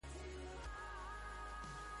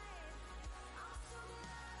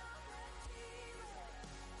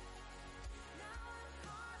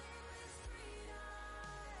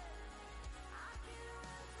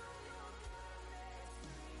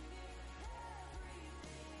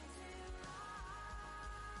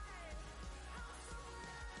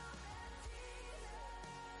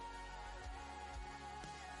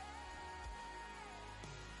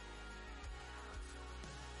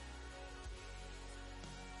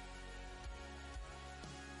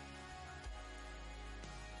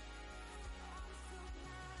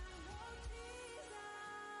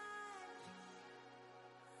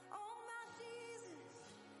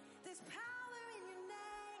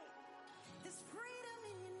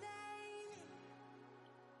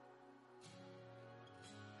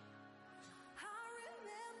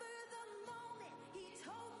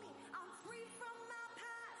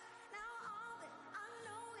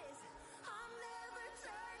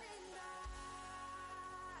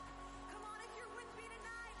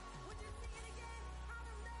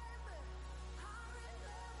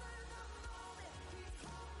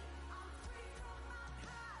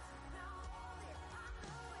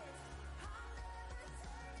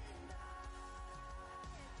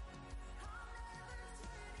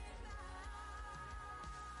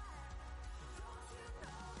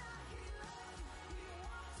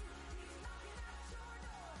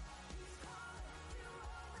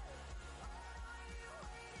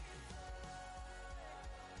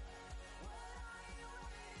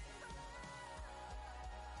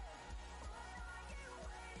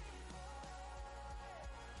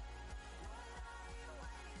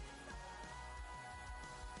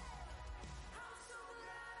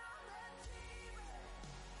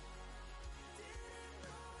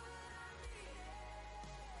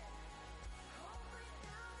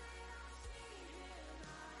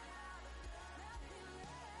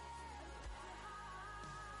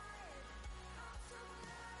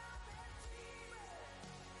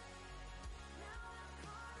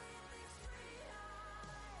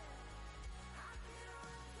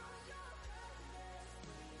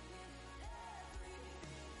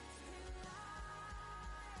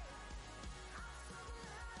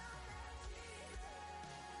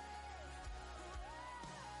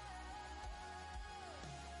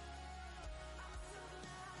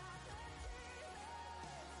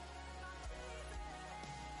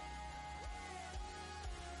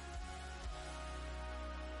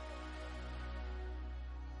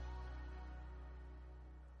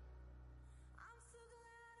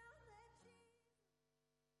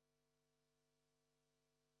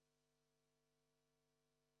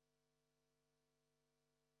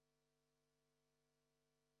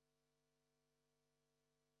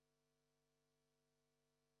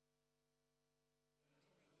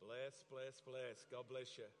Bless, bless, bless. God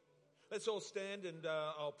bless you. Let's all stand and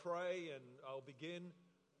I'll pray and I'll begin.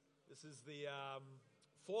 This is the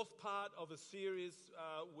fourth part of a series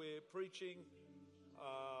we're preaching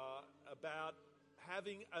about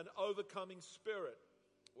having an overcoming spirit.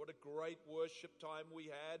 What a great worship time we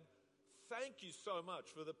had. Thank you so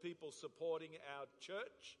much for the people supporting our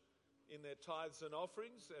church in their tithes and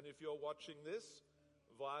offerings. And if you're watching this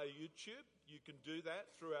via YouTube, you can do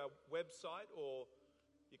that through our website, or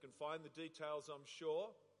you can find the details, I'm sure.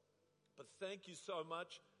 But thank you so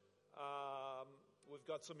much. We've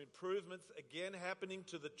got some improvements again happening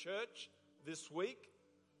to the church this week.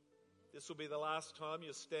 This will be the last time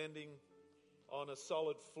you're standing on a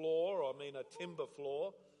solid floor, a timber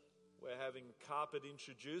floor. We're having carpet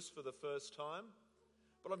introduced for the first time.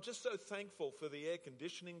 But I'm just so thankful for the air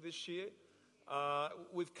conditioning this year.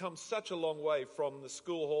 We've come such a long way from the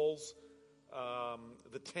school halls,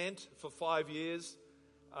 the tent for 5 years.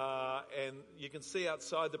 And you can see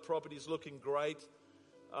outside the property is looking great.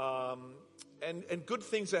 And good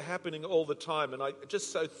things are happening all the time. And I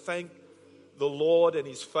just so thank the Lord and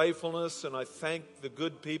His faithfulness. And I thank the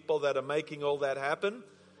good people that are making all that happen.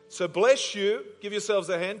 So bless you. Give yourselves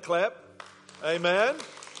a hand clap. Amen.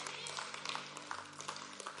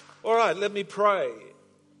 All right, let me pray.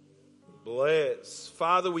 Bless.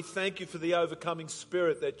 Father, we thank you for the overcoming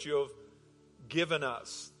spirit that you've given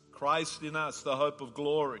us. Christ in us, the hope of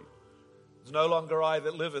glory. It's no longer I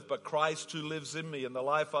that liveth, but Christ who lives in me. And the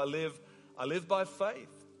life I live by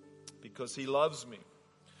faith, because He loves me.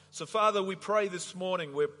 So Father, we pray this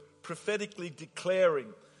morning, we're prophetically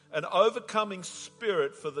declaring an overcoming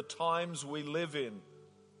spirit for the times we live in.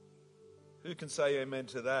 Who can say amen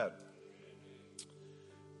to that?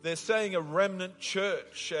 They're saying a remnant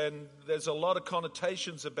church, and there's a lot of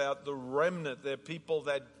connotations about the remnant. They're people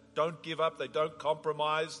that don't give up, they don't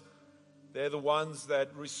compromise. They're the ones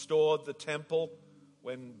that restored the temple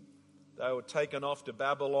when they were taken off to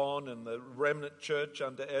Babylon, and the remnant church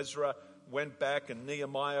under Ezra went back and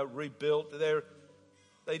Nehemiah rebuilt.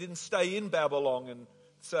 They didn't stay in Babylon and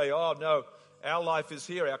say, oh no, our life is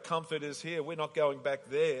here, our comfort is here, we're not going back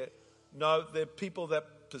there. No, they're people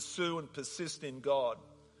that pursue and persist in God.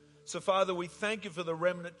 So Father, we thank you for the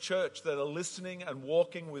remnant church that are listening and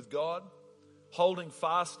walking with God, holding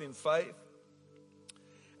fast in faith.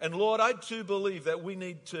 And Lord, I too believe that we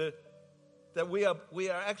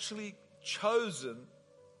are actually chosen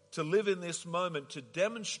to live in this moment to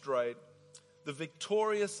demonstrate the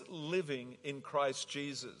victorious living in Christ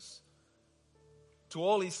Jesus, to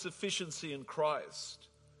all His sufficiency in Christ,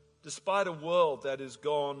 despite a world that has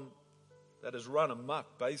run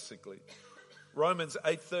amok, basically. Romans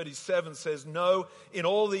 8:37 says, no, in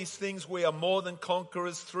all these things we are more than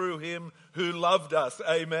conquerors through Him who loved us.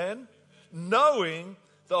 Amen? Knowing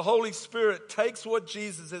the Holy Spirit takes what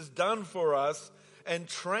Jesus has done for us and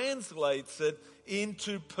translates it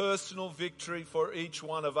into personal victory for each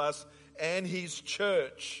one of us and His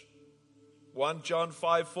church. 1 John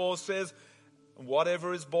 5:4 says,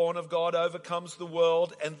 whatever is born of God overcomes the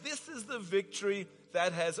world, and this is the victory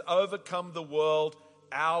that has overcome the world,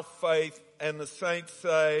 our faith. And the saints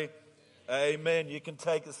say, amen. You can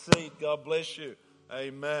take a seat. God bless you.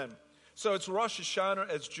 Amen. So it's Rosh Hashanah,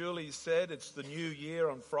 as Julie said. It's the new year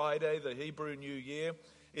on Friday, the Hebrew New Year.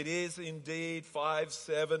 It is indeed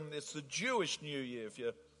 5/7. It's the Jewish New Year.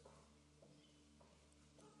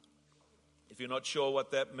 If you're not sure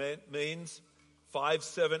what that means,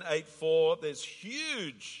 5784. There's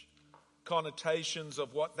huge connotations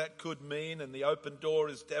of what that could mean, and the open door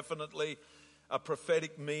is definitely a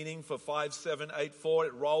prophetic meaning for 5784.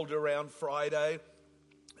 It rolled around Friday.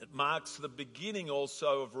 It marks the beginning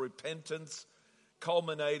also of repentance,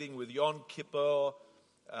 culminating with Yom Kippur,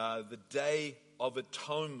 the Day of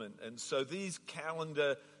Atonement. And so these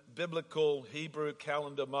biblical Hebrew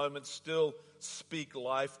calendar moments still speak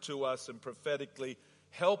life to us and prophetically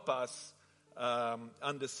help us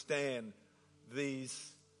understand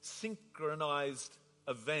these synchronized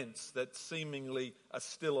events that seemingly are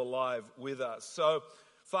still alive with us. So,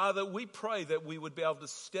 Father, we pray that we would be able to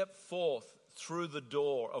step forth through the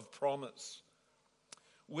door of promise.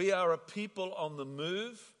 We are a people on the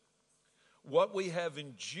move. What we have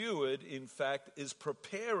endured, in fact, is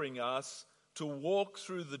preparing us to walk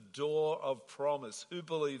through the door of promise. Who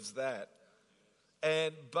believes that?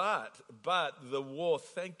 But the war,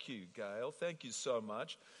 thank you, Gail, thank you so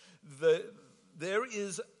much. There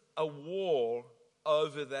is a war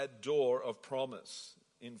over that door of promise.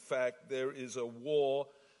 In fact, there is a war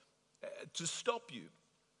to stop you.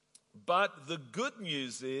 But the good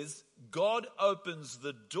news is God opens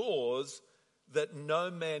the doors that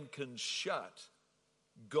no man can shut.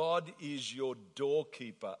 God is your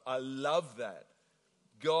doorkeeper. I love that.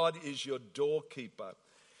 God is your doorkeeper.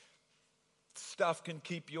 Stuff can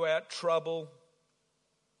keep you out, trouble,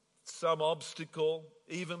 some obstacle,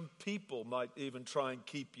 even people might even try and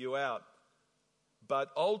keep you out.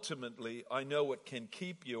 But ultimately, I know what can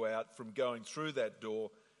keep you out from going through that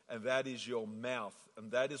door, and that is your mouth.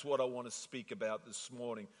 And that is what I want to speak about this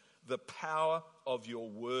morning, the power of your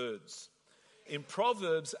words. In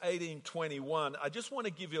Proverbs 18:21, I just want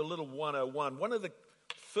to give you a little 101. One of the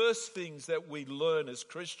first things that we learn as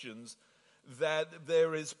Christians, that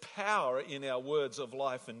there is power in our words of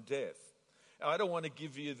life and death. I don't want to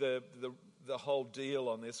give you the whole deal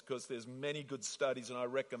on this because there's many good studies and I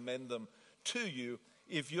recommend them to you.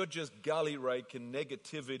 If you're just gully raking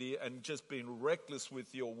negativity and just being reckless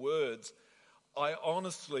with your words, I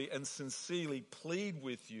honestly and sincerely plead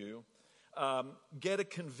with you, get a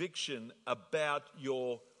conviction about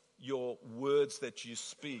your words that you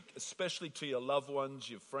speak, especially to your loved ones,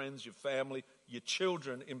 your friends, your family, your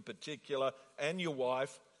children in particular, and your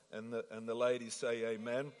wife, and the ladies say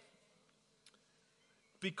amen.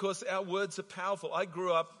 Because our words are powerful. I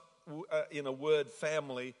grew up in a word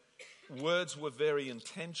family. Words were very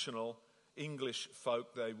intentional, English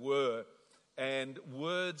folk they were, and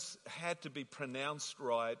words had to be pronounced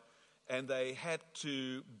right, and they had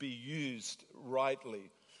to be used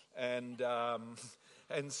rightly. And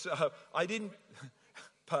so I didn't,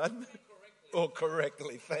 pardon? Or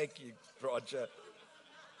correctly, thank you, Roger.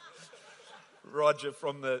 Roger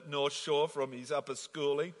from the North Shore, from his upper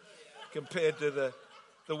schooling, compared to the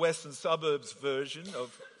Western Suburbs version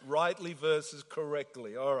of rightly versus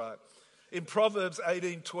correctly. All right. In Proverbs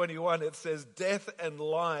 18:21, it says, death and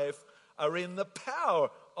life are in the power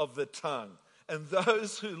of the tongue, and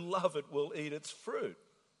those who love it will eat its fruit.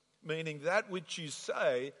 Meaning that which you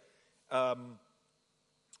say in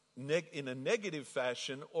a negative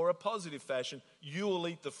fashion or a positive fashion, you will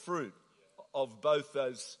eat the fruit of both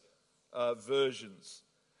those versions.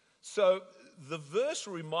 So the verse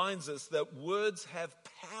reminds us that words have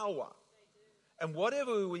power. And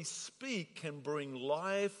whatever we speak can bring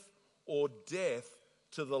life or death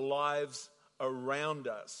to the lives around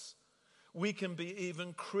us. We can be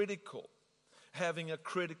even critical, having a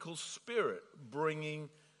critical spirit, bringing,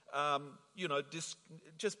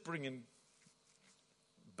 just bringing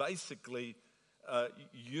basically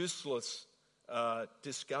useless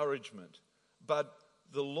discouragement. But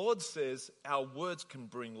the Lord says our words can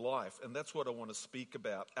bring life, and that's what I want to speak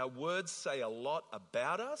about. Our words say a lot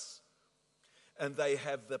about us, and they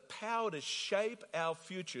have the power to shape our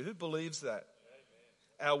future. Who believes that?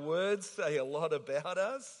 Amen. Our words say a lot about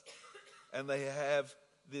us, and they have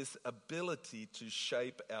this ability to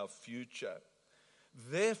shape our future.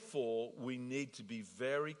 Therefore, we need to be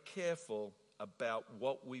very careful about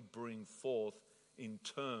what we bring forth in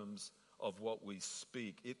terms of what we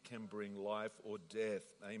speak. It can bring life or death.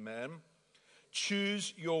 Amen.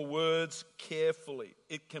 Choose your words carefully.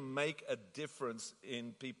 It can make a difference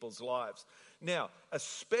in people's lives. Now,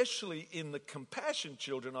 especially in the Compassion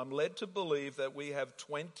Children, I'm led to believe that we have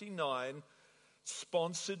 29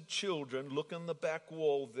 sponsored children. Look on the back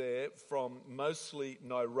wall there, from mostly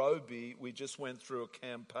Nairobi. We just went through a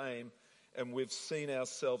campaign and we've seen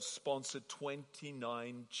ourselves sponsor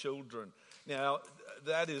 29 children. Now,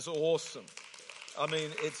 that is awesome. I mean,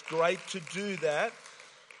 it's great to do that.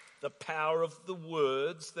 The power of the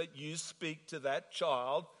words that you speak to that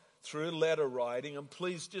child through letter writing. And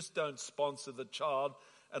please just don't sponsor the child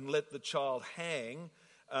and let the child hang.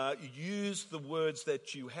 Use the words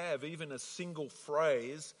that you have, even a single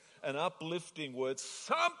phrase, an uplifting word,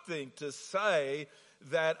 something to say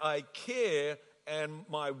that I care, and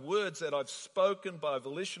my words that I've spoken by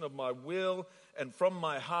volition of my will and from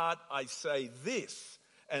my heart, I say this.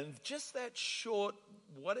 And just that short,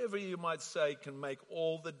 whatever you might say, can make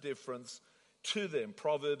all the difference to them.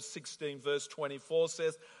 Proverbs 16 verse 24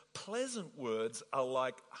 says, pleasant words are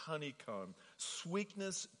like honeycomb,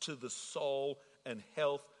 sweetness to the soul and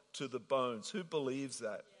health to the bones. Who believes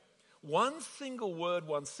that? Yeah. One single word,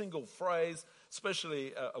 one single phrase,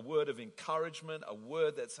 especially a word of encouragement, a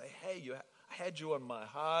word that say, hey, I had you on my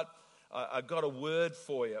heart. I got a word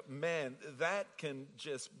for you. Man, that can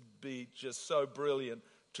just be just so brilliant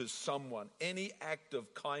to someone. Any act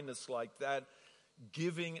of kindness like that,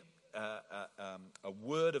 giving a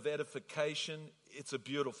word of edification, it's a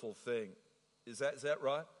beautiful thing. Is that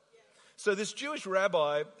right? Yeah. So this Jewish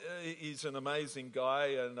rabbi is an amazing guy,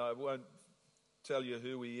 and I won't tell you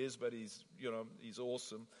who he is, but he's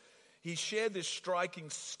awesome. He shared this striking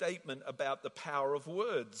statement about the power of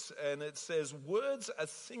words, and it says, words are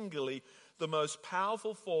singularly the most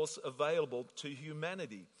powerful force available to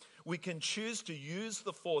humanity. We can choose to use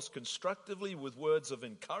the force constructively with words of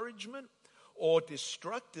encouragement or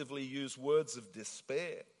destructively use words of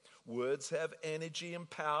despair. Words have energy and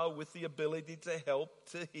power with the ability to help,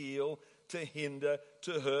 to heal, to hinder,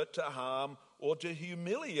 to hurt, to harm, or to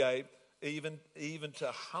humiliate, even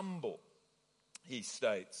to humble, he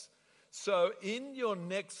states. So in your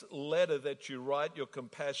next letter that you write your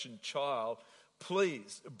compassionate child,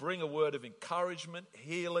 please bring a word of encouragement,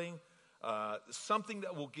 healing, something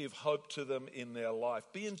that will give hope to them in their life.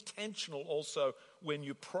 Be intentional also when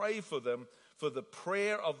you pray for them, for the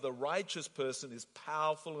prayer of the righteous person is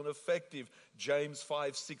powerful and effective. James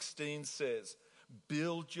 5:16 says,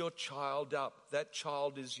 build your child up. That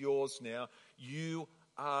child is yours now. You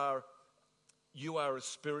are a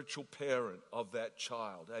spiritual parent of that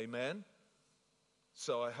child. Amen?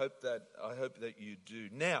 So I hope that you do.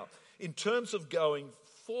 Now, in terms of going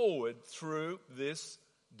forward through this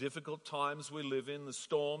difficult times we live in, the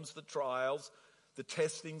storms, the trials, the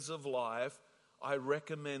testings of life, I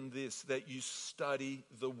recommend this, that you study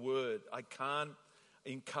the Word. I can't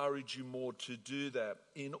encourage you more to do that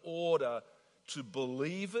in order to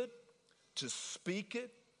believe it, to speak it,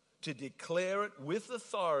 to declare it with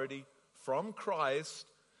authority from Christ,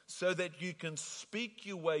 so that you can speak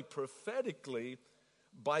your way prophetically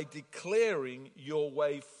by declaring your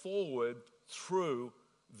way forward through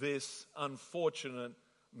this unfortunate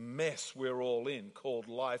mess we're all in called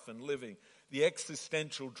life and living, the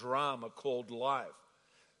existential drama called life.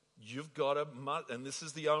 You've got to, and this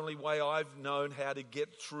is the only way I've known how to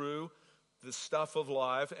get through the stuff of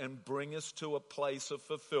life and bring us to a place of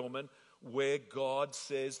fulfillment where God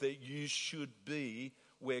says that you should be,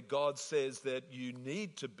 where God says that you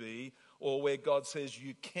need to be, or where God says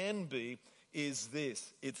you can be, is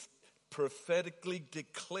this. It's prophetically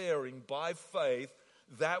declaring by faith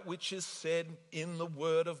that which is said in the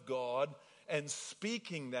Word of God and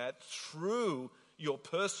speaking that through your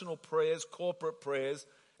personal prayers, corporate prayers,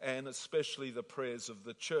 and especially the prayers of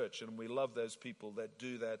the church. And we love those people that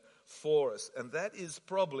do that for us. And that is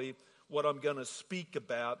probably what I'm going to speak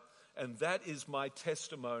about. And that is my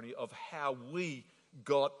testimony of how we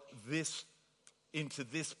got this into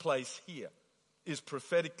this place here, is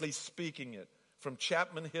prophetically speaking it. From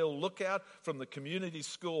Chapman Hill Lookout, from the community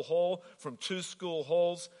school hall, from 2 school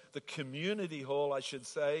halls, the community hall, I should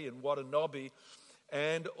say, in Watanabe,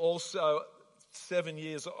 and also 7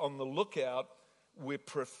 years on the lookout, we're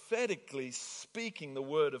prophetically speaking the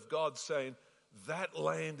word of God, saying, that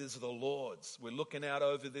land is the Lord's. We're looking out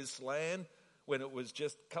over this land when it was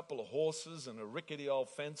just a couple of horses and a rickety old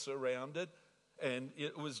fence around it, and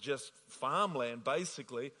it was just farmland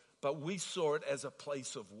basically, but we saw it as a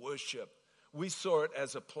place of worship. We saw it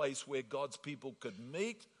as a place where God's people could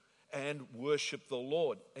meet and worship the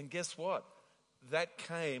Lord. And guess what? That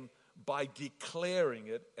came by declaring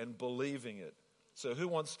it and believing it. So who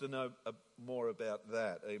wants to know more about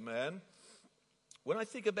that? Amen? When I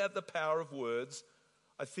think about the power of words,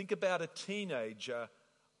 I think about a teenager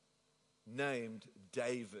named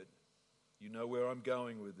David. You know where I'm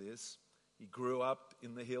going with this. He grew up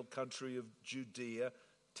in the hill country of Judea,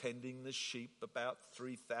 tending the sheep about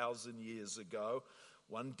 3,000 years ago.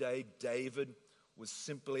 One day, David was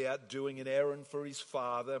simply out doing an errand for his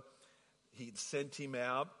father. He'd sent him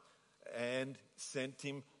out and sent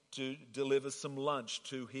him to deliver some lunch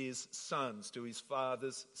to his sons, to his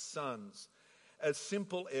father's sons. A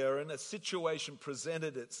simple errand, a situation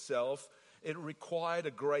presented itself. It required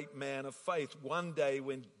a great man of faith. One day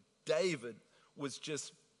when David was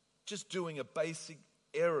just doing a basic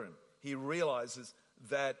errand, he realizes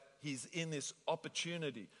that he's in this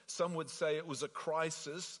opportunity. Some would say it was a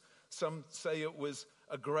crisis. Some say it was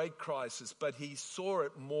a great crisis, but he saw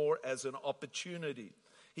it more as an opportunity.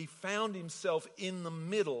 He found himself in the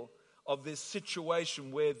middle of this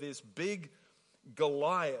situation where this big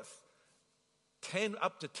Goliath,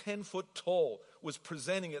 up to 10 foot tall, was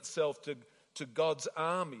presenting itself to God's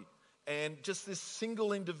army. And just this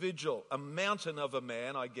single individual, a mountain of a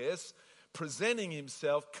man, I guess, presenting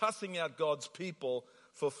himself, cussing out God's people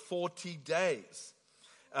for 40 days.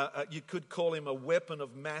 You could call him a weapon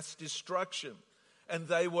of mass destruction. And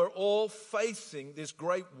they were all facing this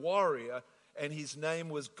great warrior, and his name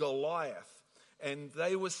was Goliath. And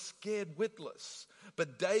they were scared witless.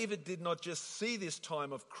 But David did not just see this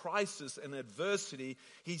time of crisis and adversity.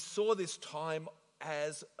 He saw this time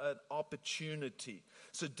as an opportunity.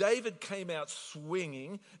 So David came out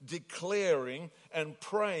swinging, declaring and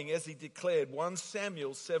praying as he declared. 1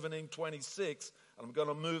 Samuel 17:26, I'm going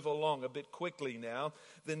to move along a bit quickly now.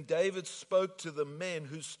 Then David spoke to the men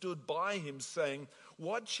who stood by him, saying,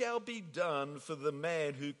 "What shall be done for the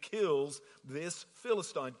man who kills this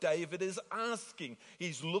Philistine?" David is asking.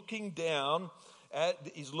 He's looking down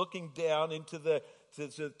into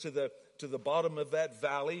the bottom of that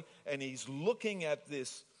valley, and he's looking at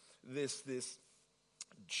this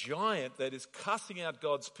giant that is cussing out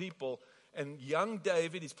God's people. And young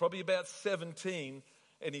David, he's probably about 17,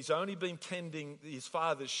 and he's only been tending his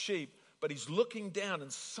father's sheep, but he's looking down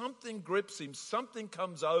and something grips him, something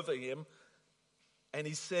comes over him, and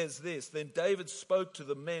he says this, "Then David spoke to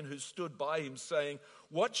the men who stood by him, saying,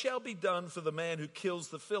 'What shall be done for the man who kills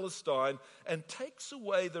the Philistine and takes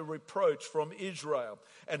away the reproach from Israel?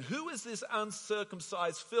 And who is this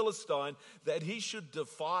uncircumcised Philistine that he should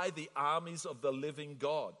defy the armies of the living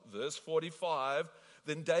God?'" Verse 45,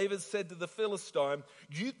 "Then David said to the Philistine,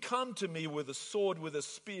 'You come to me with a sword, with a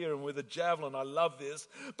spear, and with a javelin.'" I love this.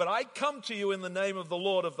 "But I come to you in the name of the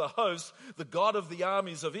Lord of the hosts, the God of the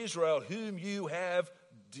armies of Israel, whom you have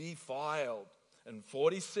defiled." And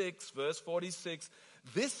 46, verse 46,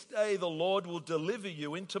 "This day the Lord will deliver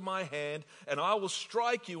you into my hand, and I will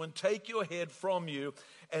strike you and take your head from you.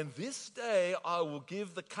 And this day I will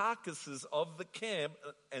give the carcasses of the camp,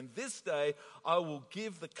 and this day I will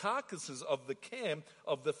give the carcasses of the camp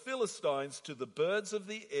of the Philistines to the birds of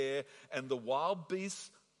the air and the wild beasts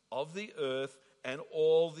of the earth, and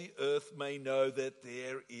all the earth may know that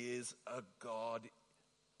there is a God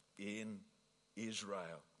in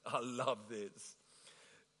Israel." I love this.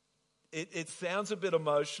 It sounds a bit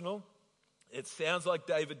emotional. It sounds like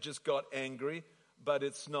David just got angry, but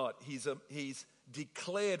it's not. He's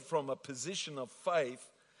declared from a position of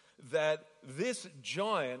faith that this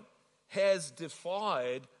giant has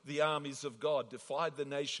defied the armies of God, defied the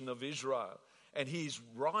nation of Israel. And he's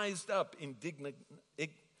rised up in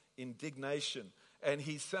indignation. And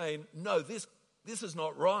he's saying, "No, this is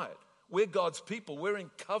not right. We're God's people. We're in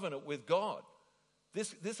covenant with God.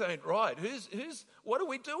 This ain't right. What are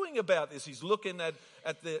we doing about this?" He's looking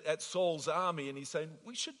at Saul's army and he's saying,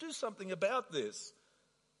 "We should do something about this."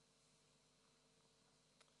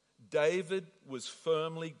 David was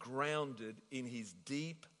firmly grounded in his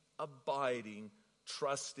deep, abiding,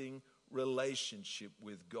 trusting relationship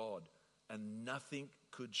with God, and nothing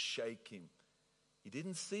could shake him. He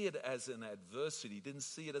didn't see it as an adversity. He didn't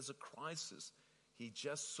see it as a crisis. He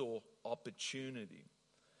just saw opportunity.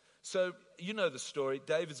 So, you know the story.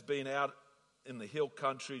 David's been out in the hill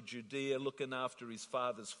country, Judea, looking after his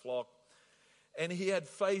father's flock. And he had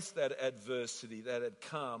faced that adversity that had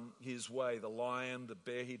come his way. The lion, the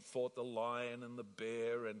bear, he'd fought the lion and the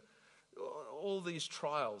bear, and all these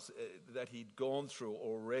trials that he'd gone through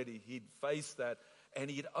already. He'd faced that,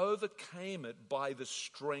 and he'd overcame it by the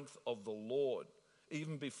strength of the Lord,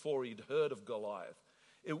 even before he'd heard of Goliath.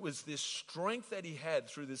 It was this strength that he had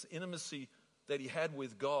through this intimacy that he had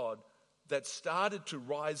with God that started to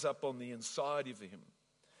rise up on the inside of him.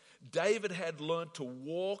 David had learned to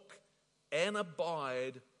walk and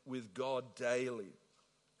abide with God daily.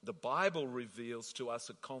 The Bible reveals to us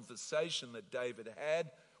a conversation that David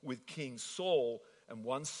had with King Saul, and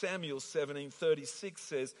 1 Samuel 17:36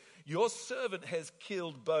 says, "Your servant has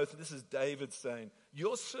killed both." This is David saying,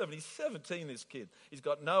 "Your servant," he's 17, this kid. He's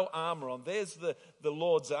got no armor on. There's the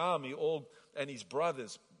Lord's army, and his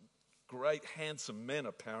brothers, great handsome men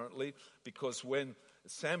apparently, because when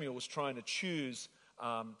Samuel was trying to choose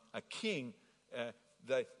a king,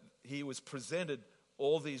 he was presented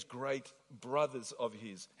all these great brothers of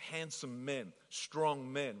his, handsome men,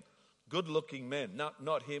 strong men, good-looking men.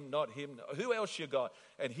 Not him. Who else you got?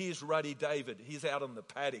 And here's ruddy David. He's out on the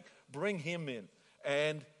paddock. Bring him in.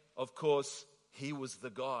 And, of course, he was the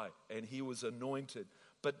guy, and he was anointed.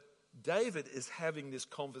 But David is having this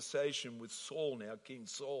conversation with Saul now, King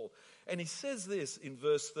Saul. And he says this in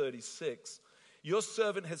verse 36, "Your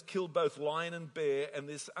servant has killed both lion and bear, and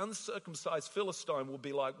this uncircumcised Philistine will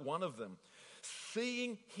be like one of them,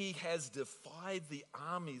 seeing he has defied the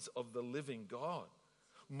armies of the living God."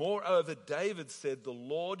 Moreover, David said, "The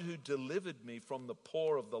Lord who delivered me from the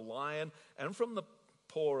paw of the lion and from the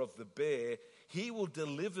paw of the bear, he will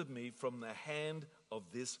deliver me from the hand of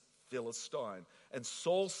this Philistine." And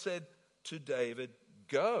Saul said to David,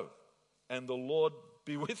 "Go, and the Lord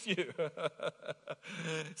be with you."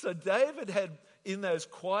 So David had, in those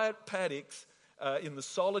quiet paddocks, in the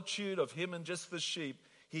solitude of him and just the sheep,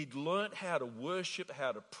 he'd learned how to worship,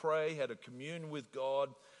 how to pray, how to commune with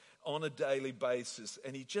God on a daily basis.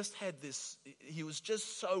 And he just had this, he was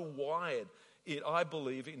just so wired, I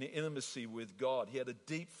believe, in intimacy with God. He had a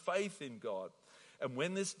deep faith in God. And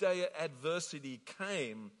when this day of adversity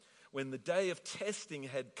came, when the day of testing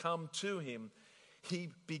had come to him, he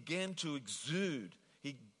began to exude,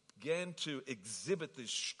 he began to exhibit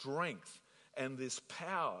this strength and this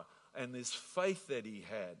power and this faith that he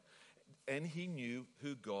had. And he knew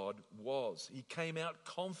who God was. He came out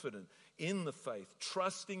confident in the faith,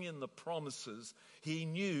 trusting in the promises he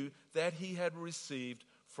knew that he had received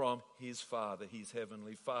from his Father, his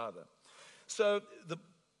heavenly Father. So the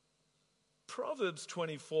Proverbs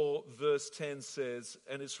 24 verse 10 says,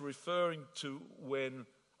 and it's referring to when,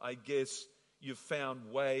 I guess, you've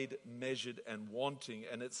found weighed, measured, and wanting.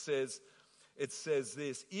 And it says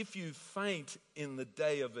this: if you faint in the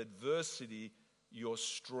day of adversity, your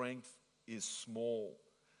strength is small.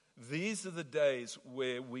 These are the days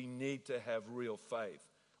where we need to have real faith.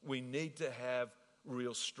 We need to have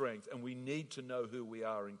real strength, and we need to know who we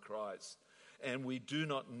are in Christ. And we do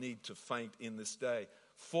not need to faint in this day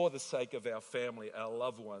for the sake of our family, our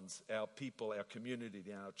loved ones, our people, our community,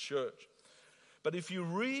 our church. But if you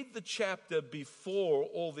read the chapter before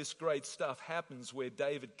all this great stuff happens, where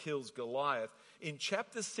David kills Goliath, in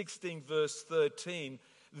chapter 16 verse 13,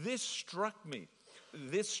 this struck me.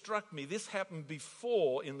 This happened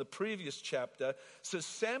before in the previous chapter. So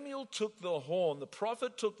Samuel took the horn, the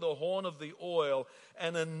prophet took the horn of the oil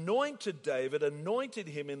and anointed David, anointed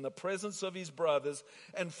him in the presence of his brothers.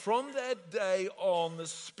 And from that day on, the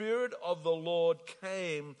Spirit of the Lord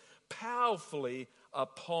came powerfully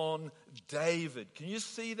upon David. Can you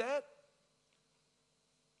see that?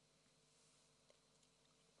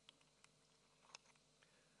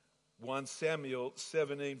 (1 Samuel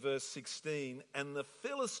 17 verse 16), and the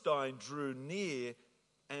Philistine drew near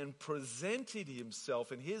and presented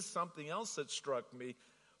himself. And here's something else that struck me: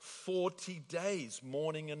 40 days,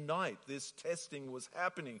 morning and night, this testing was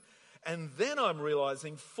happening. And then I'm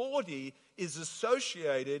realizing 40 is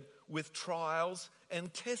associated with trials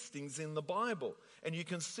and testings in the Bible. And you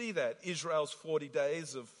can see that. Israel's 40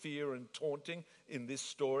 days of fear and taunting in this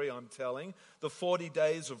story I'm telling. The 40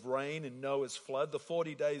 days of rain in Noah's flood. The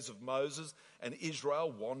 40 days of Moses and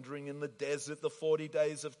Israel wandering in the desert. The 40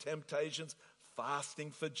 days of temptations, fasting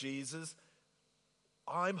for Jesus.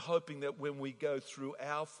 I'm hoping that when we go through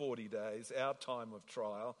our 40 days, our time of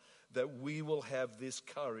trial, that we will have this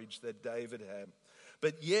courage that David had.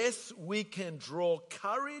 But yes, we can draw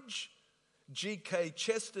courage. G.K.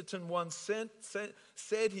 Chesterton once said,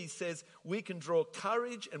 he says, we can draw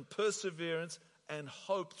courage and perseverance and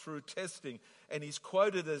hope through testing. And he's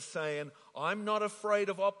quoted as saying, I'm not afraid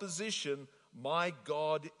of opposition. My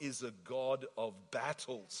God is a God of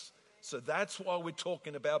battles. So that's why we're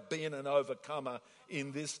talking about being an overcomer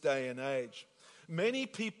in this day and age. Many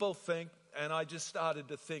people think, and I just started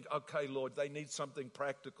to think, okay, Lord, they need something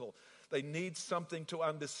practical. They need something to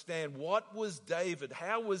understand. What was David?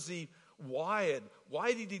 How was he wired?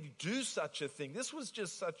 Why did he do such a thing? This was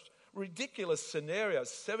just such ridiculous scenario.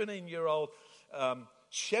 17-year-old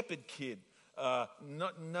shepherd kid,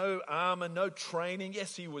 no armor, no training.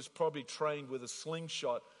 Yes, he was probably trained with a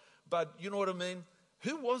slingshot, but you know what I mean?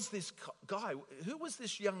 Who was this guy? Who was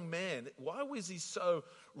this young man? Why was he so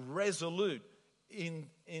resolute in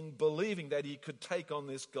believing that he could take on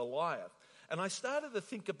this Goliath? And I started to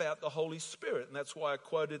think about the Holy Spirit, and that's why I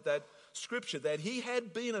quoted that scripture, that he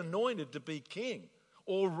had been anointed to be king.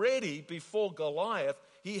 Already before Goliath,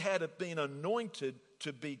 he had been anointed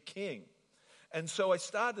to be king. And so I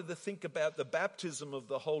started to think about the baptism of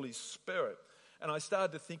the Holy Spirit. And I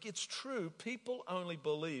started to think, it's true, people only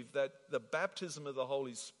believe that the baptism of the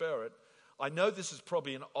Holy Spirit, I know this is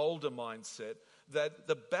probably an older mindset, that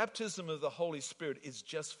the baptism of the Holy Spirit is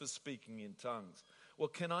just for speaking in tongues. Well,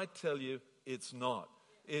 can I tell you, it's not.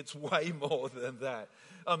 It's way more than that.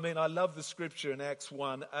 I mean, I love the scripture in Acts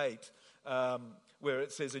 1:8, where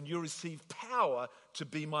it says, and you receive power to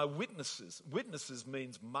be my witnesses. Witnesses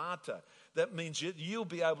means martyr. That means you'll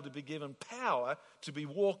be able to be given power to be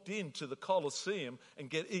walked into the Colosseum and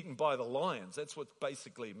get eaten by the lions. That's what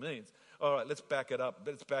basically means. All right, let's back it up.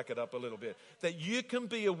 Let's back it up a little bit. That you can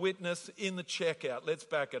be a witness in the checkout. Let's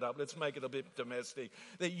back it up. Let's make it a bit domestic.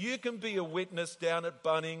 That you can be a witness down at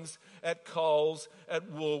Bunnings, at Coles,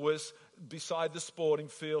 at Woolworths, beside the sporting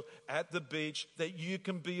field, at the beach. That you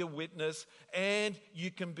can be a witness, and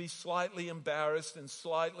you can be slightly embarrassed and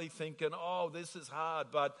slightly thinking, oh, this is hard.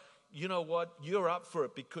 But you know what? You're up for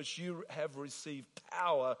it because you have received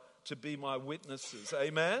power to be my witnesses.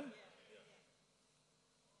 Amen?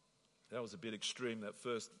 That was a bit extreme, that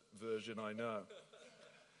first version, I know.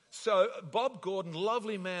 So Bob Gordon,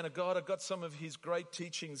 lovely man of God. I got some of his great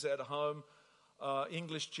teachings at home.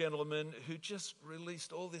 English gentleman who just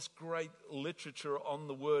released all this great literature on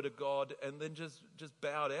the Word of God and then just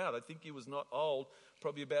bowed out. I think he was not old,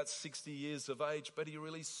 probably about 60 years of age, but he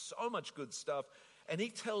released so much good stuff. And he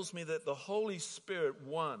tells me that the Holy Spirit,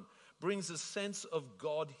 one, brings a sense of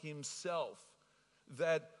God himself.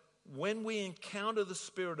 That when we encounter the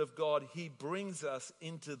Spirit of God, he brings us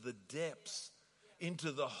into the depths,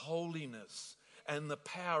 into the holiness and the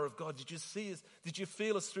power of God. Did you see us? Did you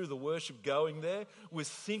feel us through the worship going there? We're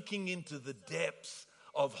sinking into the depths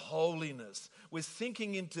of holiness. We're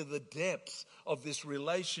sinking into the depths of this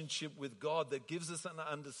relationship with God that gives us an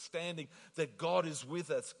understanding that God is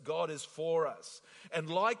with us, God is for us. And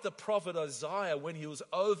like the prophet Isaiah, when he was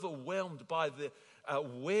overwhelmed by the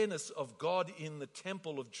awareness of God in the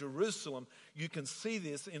temple of Jerusalem, you can see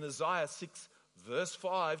this in Isaiah 6 verse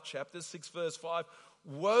 5, chapter 6 verse 5.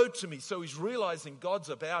 Woe to me. So he's realizing God's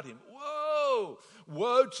about him. Whoa!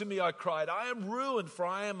 Woe to me, I cried. I am ruined, for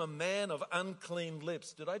I am a man of unclean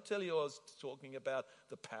lips. Did I tell you I was talking about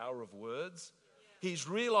the power of words? He's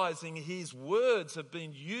realizing his words have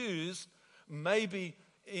been used maybe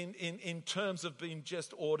in terms of being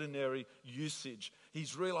just ordinary usage.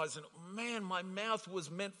 He's realizing, man, my mouth was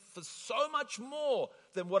meant for so much more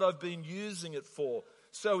than what I've been using it for.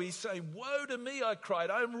 So he's saying, woe to me, I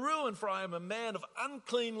cried. I am ruined, for I am a man of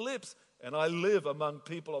unclean lips, and I live among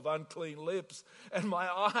people of unclean lips. And my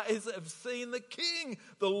eyes have seen the King,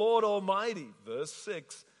 the Lord Almighty. Verse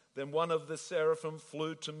 6, then one of the seraphim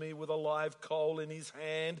flew to me with a live coal in his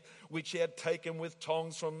hand, which he had taken with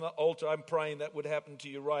tongs from the altar. I'm praying that would happen to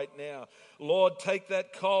you right now. Lord, take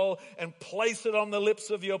that coal and place it on the lips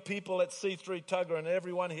of your people at C3 Tuggerah and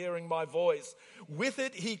everyone hearing my voice. With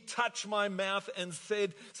it he touched my mouth and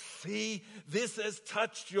said, see, this has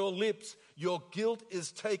touched your lips. Your guilt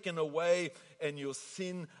is taken away and your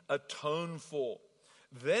sin atoned for.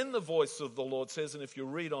 Then the voice of the Lord says, and if you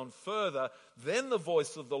read on further, then the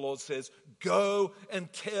voice of the Lord says, go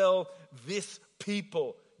and tell this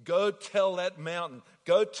people. Go tell that mountain.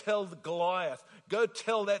 Go tell the Goliath. Go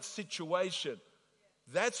tell that situation.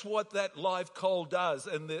 That's what that live coal does.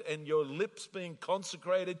 And your lips being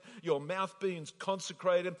consecrated, your mouth being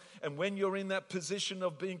consecrated. And when you're in that position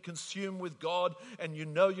of being consumed with God and you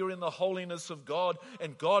know you're in the holiness of God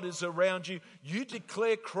and God is around you, you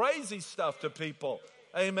declare crazy stuff to people.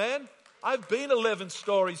 Amen. I've been 11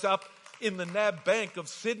 stories up in the NAB Bank of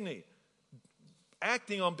Sydney,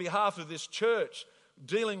 acting on behalf of this church,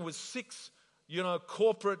 dealing with 6,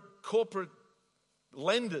 corporate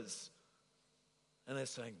lenders. And they're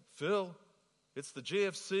saying, Phil, it's the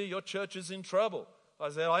GFC, your church is in trouble. I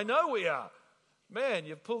said, I know we are. Man,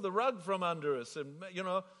 you've pulled the rug from under us. And,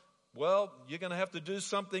 well, you're going to have to do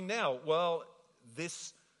something now. Well,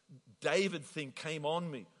 this David thing came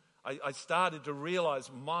on me. I started to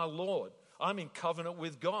realize, my Lord, I'm in covenant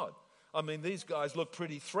with God. I mean, these guys look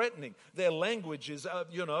pretty threatening. Their language is,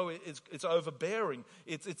 it's overbearing.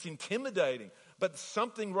 It's intimidating. But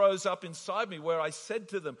something rose up inside me where I said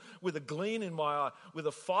to them, with a gleam in my eye, with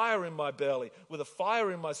a fire in my belly, with a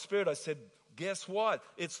fire in my spirit, I said, guess what?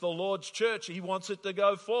 It's the Lord's church. He wants it to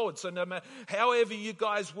go forward. So no matter, however you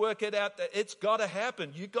guys work it out, it's got to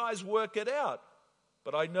happen. You guys work it out.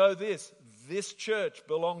 But I know this church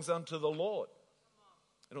belongs unto the Lord.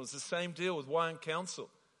 And it was the same deal with Wyand Council.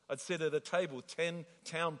 I'd sit at a table with 10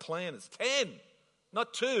 town planners. 10!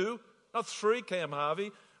 Not 2, not 3, Cam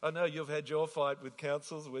Harvey. I know you've had your fight with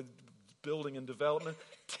councils, with building and development.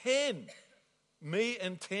 10! Me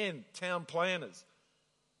and 10 town planners.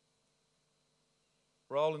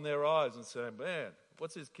 Rolling their eyes and saying, man,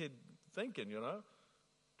 what's this kid thinking,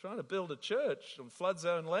 Trying to build a church on flood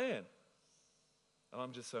zone land. And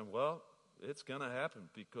I'm just saying, well, it's going to happen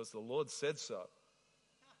because the Lord said so.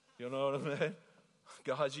 You know what I mean?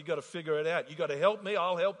 Guys, you got to figure it out. You got to help me,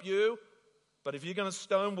 I'll help you. But if you're going to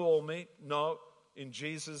stonewall me, no, in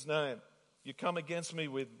Jesus' name. You come against me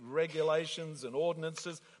with regulations and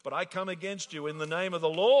ordinances, but I come against you in the name of the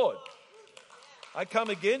Lord. I come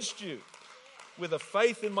against you with a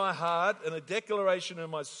faith in my heart and a declaration in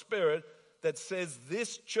my spirit that says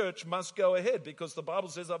this church must go ahead because the Bible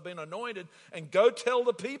says I've been anointed, and go tell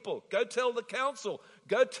the people, go tell the council,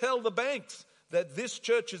 go tell the banks that this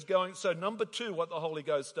church is going. So number 2, what the Holy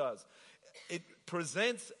Ghost does, it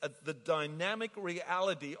presents the dynamic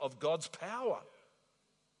reality of God's power.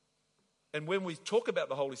 And when we talk about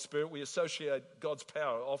the Holy Spirit, we associate God's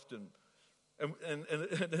power often. And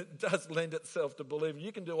it does lend itself to believing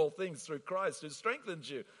you can do all things through Christ who strengthens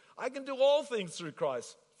you. I can do all things through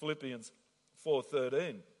Christ, Philippians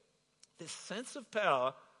 4:13. This sense of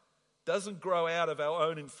power doesn't grow out of our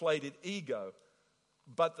own inflated ego,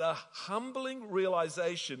 but the humbling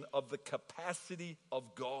realization of the capacity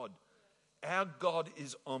of God. Our God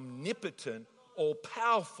is omnipotent,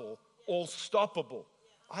 all-powerful, all-stoppable.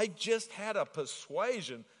 I just had a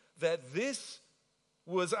persuasion that this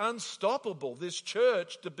was unstoppable. This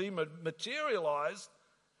church to be materialized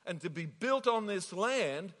and to be built on this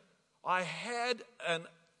land, I had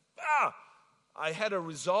a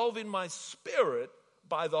resolve in my spirit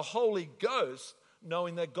by the Holy Ghost,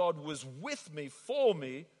 knowing that God was with me, for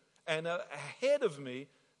me, and ahead of me,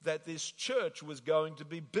 that this church was going to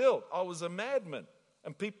be built. I was a madman,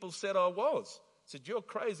 and people said I was. Said, you're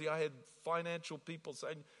crazy. I had financial people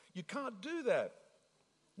saying, you can't do that.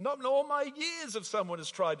 Not in all my years if someone has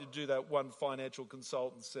tried to do that, one financial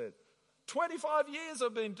consultant said. 25 years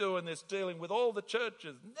I've been doing this, dealing with all the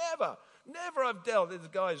churches. Never I've dealt. This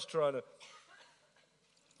guy's trying to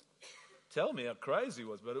tell me how crazy it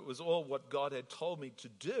was, but it was all what God had told me to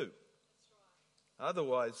do.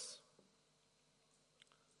 Otherwise,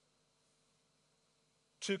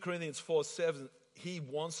 2 Corinthians 4:7, he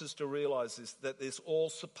wants us to realize this, that this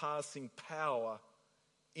all-surpassing power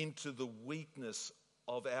into the weakness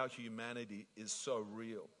of our humanity is so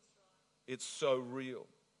real. It's so real.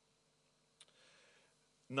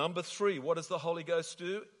 Number 3, what does the Holy Ghost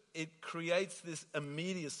do? It creates this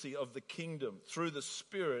immediacy of the kingdom. Through the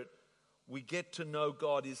Spirit, we get to know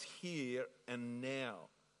God is here and now,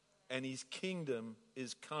 and his kingdom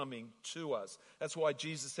is coming to us. That's why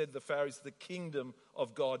Jesus said to the Pharisees, the kingdom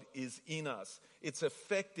of God is in us. It's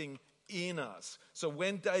affecting in us. So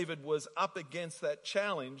when David was up against that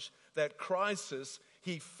challenge, that crisis,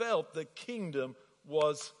 he felt the kingdom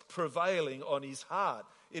was prevailing on his heart.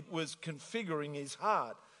 It was configuring his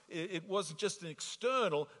heart. It wasn't just an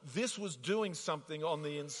external. This was doing something on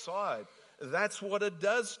the inside. That's what it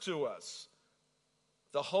does to us.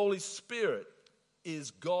 The Holy Spirit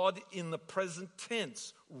is God in the present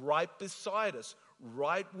tense, right beside us,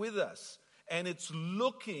 right with us. And it's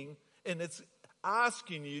looking and it's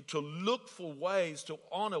asking you to look for ways to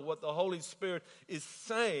honor what the Holy Spirit is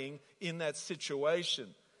saying in that situation.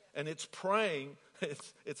 And it's praying,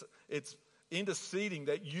 it's interceding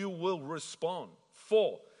that you will respond.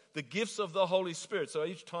 4, the gifts of the Holy Spirit. So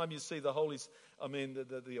each time you see the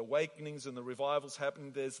the awakenings and the revivals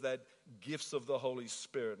happening, there's that gifts of the Holy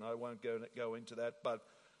Spirit. And I won't go into that, but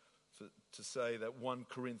to say that 1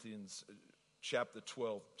 Corinthians chapter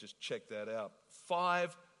 12, just check that out.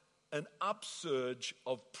 5, an upsurge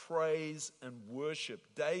of praise and worship.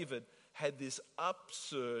 David had this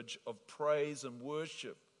upsurge of praise and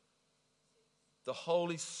worship. The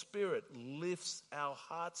Holy Spirit lifts our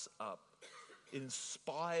hearts up. It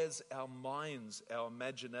inspires our minds, our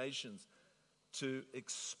imaginations to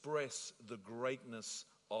express the greatness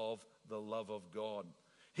of the love of God.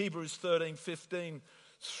 Hebrews 13:15,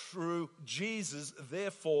 through Jesus,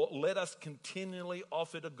 therefore, let us continually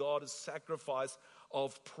offer to God a sacrifice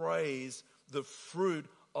of praise, the fruit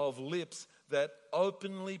of lips that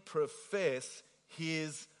openly profess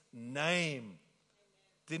his name.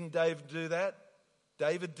 Didn't David do that?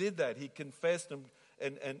 David did that. He confessed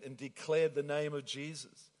and declared the name of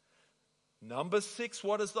Jesus. Number 6,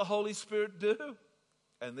 what does the Holy Spirit do?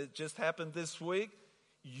 And it just happened this week.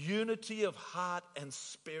 Unity of heart and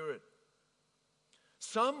spirit.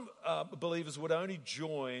 Some believers would only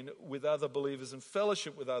join with other believers and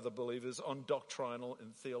fellowship with other believers on doctrinal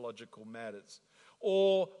and theological matters,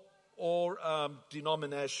 or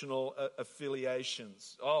denominational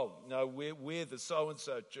affiliations. Oh no, we're the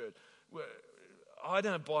so-and-so church. I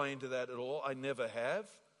don't buy into that at all. I never have.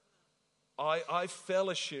 I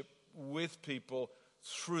fellowship with people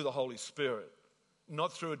through the Holy Spirit,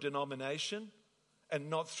 not through a denomination and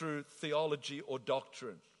not through theology or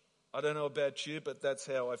doctrine. I don't know about you, but that's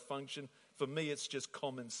how I function. For me, it's just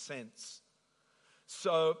common sense.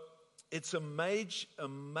 So it's a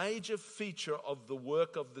major feature of the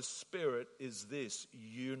work of the Spirit is this,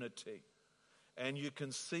 unity. And you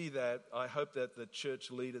can see that. I hope that the church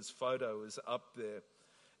leader's photo is up there.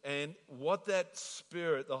 And what that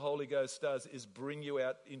Spirit, the Holy Ghost, does is bring you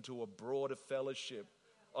out into a broader fellowship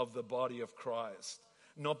of the body of Christ.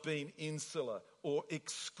 Not being insular or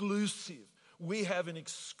exclusive. We have an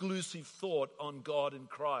exclusive thought on God and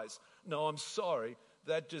Christ. No, I'm sorry,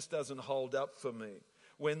 that just doesn't hold up for me.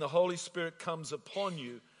 When the Holy Spirit comes upon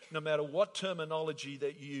you, no matter what terminology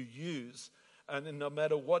that you use, and no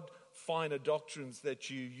matter what finer doctrines that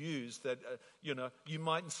you use, that you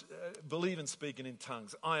might believe in speaking in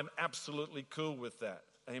tongues. I am absolutely cool with that.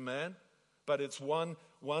 Amen? But it's one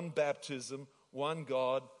baptism, one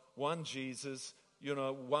God, one Jesus,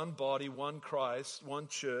 one body, one Christ, one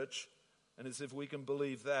church. And as if we can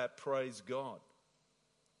believe that, praise God.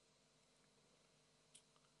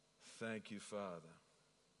 Thank you, Father.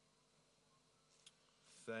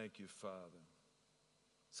 Thank you, Father.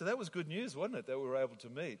 So that was good news, wasn't it, that we were able to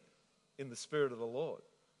meet in the Spirit of the Lord.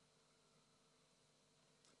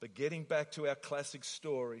 But getting back to our classic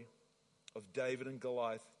story of David and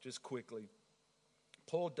Goliath, just quickly,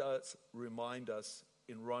 Paul does remind us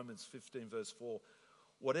in Romans 15 verse 4,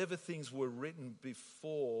 whatever things were written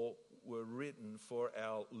before were written for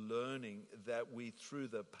our learning, that we through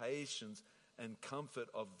the patience and comfort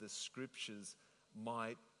of the scriptures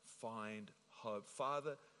might find hope.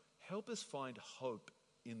 Father, help us find hope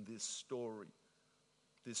in this story,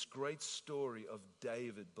 this great story of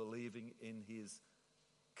David believing in his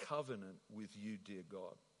covenant with you, dear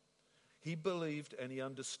God. He believed and he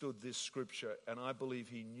understood this scripture, and I believe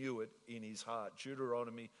he knew it in his heart.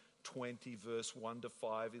 Deuteronomy 20 verse 1 to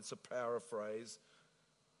 5, it's a paraphrase,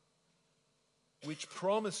 which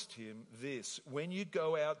promised him this: when you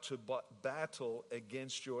go out to battle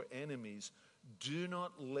against your enemies, do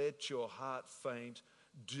not let your heart faint,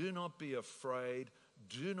 do not be afraid,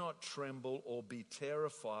 do not tremble or be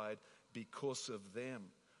terrified because of them.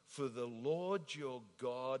 For the Lord your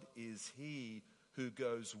God is he who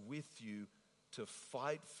goes with you to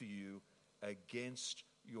fight for you against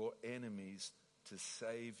your enemies to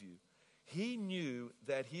save you. He knew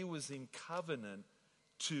that he was in covenant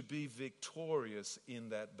to be victorious in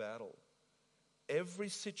that battle. Every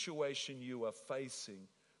situation you are facing,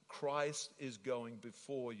 Christ is going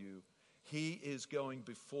before you. He is going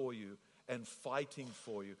before you and fighting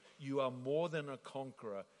for you. You are more than a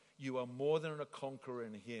conqueror. You are more than a conqueror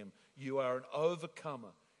in him. You are an overcomer.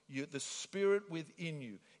 The spirit within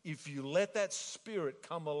you, if you let that spirit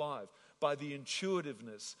come alive by the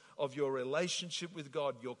intuitiveness of your relationship with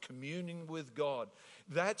God, your communion with God,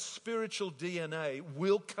 that spiritual DNA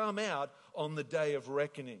will come out on the day of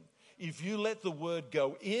reckoning. If you let the word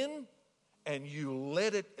go in and you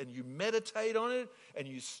let it and you meditate on it, and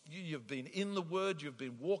you've been in the word, you've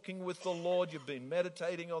been walking with the Lord, you've been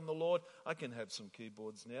meditating on the Lord. I can have some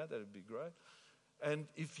keyboards now, that would be great. And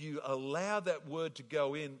if you allow that word to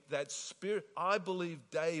go in, that spirit, I believe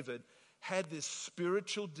David had this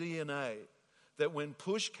spiritual DNA that when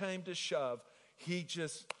push came to shove, it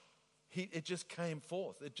just came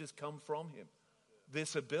forth. It just come from him.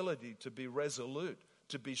 This ability to be resolute,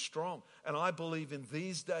 to be strong. And I believe in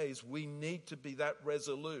these days we need to be that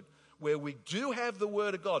resolute, where we do have the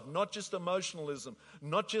word of God, not just emotionalism,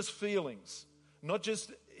 not just feelings, not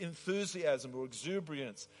just enthusiasm or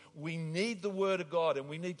exuberance. We need the word of God, and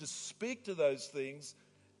we need to speak to those things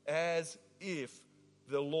as if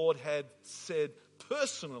the Lord had said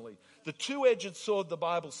personally. The two-edged sword the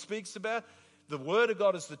Bible speaks about, the word of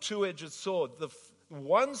God is the two-edged sword. The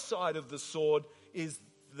one side of the sword is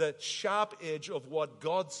the sharp edge of what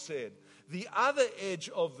God said. The other edge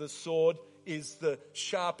of the sword is the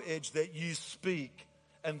sharp edge that you speak.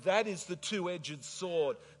 And that is the two-edged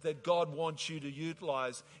sword that God wants you to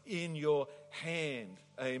utilize in your hand.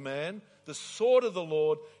 Amen. The sword of the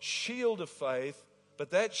Lord, shield of faith.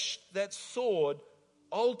 But that sword,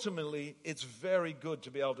 ultimately, it's very good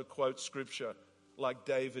to be able to quote scripture like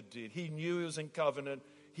David did. He knew he was in covenant.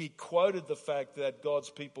 He quoted the fact that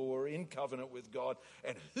God's people were in covenant with God.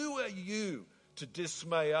 And who are you to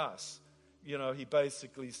dismay us? You know, he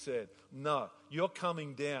basically said, no, you're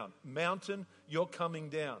coming down. Mountain, you're coming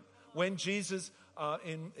down. When Jesus,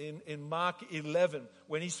 in Mark 11,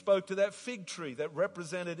 when he spoke to that fig tree that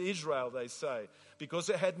represented Israel, they say, because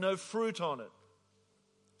it had no fruit on it,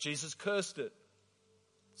 Jesus cursed it.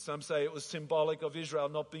 Some say it was symbolic of Israel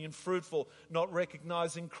not being fruitful, not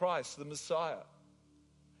recognizing Christ, the Messiah.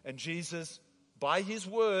 And Jesus, by his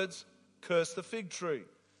words, cursed the fig tree.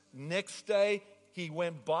 Next day, he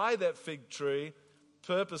went by that fig tree,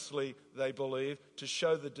 purposely, they believe, to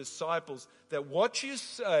show the disciples that what you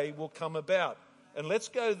say will come about. And let's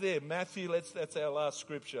go there. Matthew, that's our last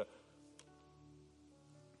scripture.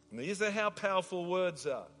 And these are how powerful words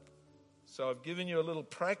are. So I've given you a little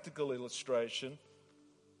practical illustration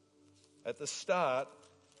at the start,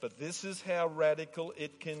 but this is how radical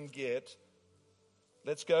it can get.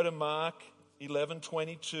 Let's go to Mark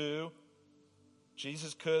 11:22.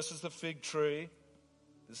 Jesus curses the fig tree.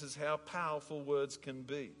 This is how powerful words can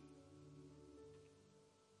be.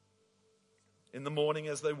 In the morning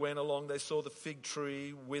as they went along, they saw the fig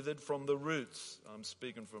tree withered from the roots. I'm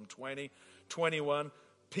speaking from 21.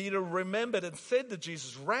 Peter remembered and said to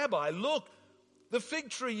Jesus, Rabbi, look, the fig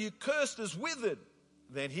tree you cursed is withered.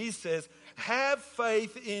 Then he says, have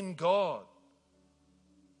faith in God.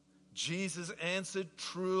 Jesus answered,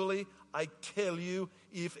 truly, I tell you,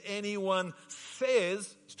 if anyone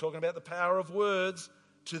says, he's talking about the power of words,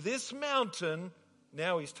 to this mountain,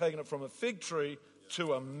 now he's taken it from a fig tree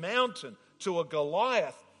to a mountain, to a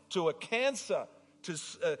Goliath, to a cancer, to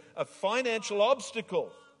a financial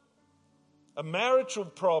obstacle, a marital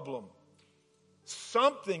problem,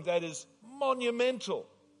 something that is monumental.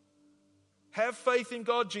 Have faith in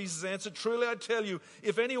God, Jesus answered. Truly I tell you,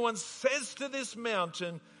 if anyone says to this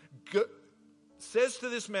mountain, go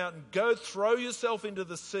throw yourself into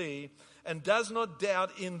the sea, and does not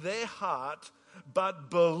doubt in their heart,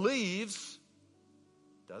 but believes,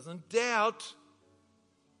 doesn't doubt.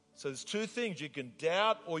 So there's two things. You can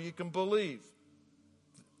doubt or you can believe.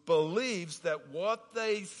 Believes that what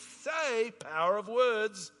they say, power of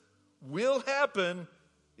words, will happen.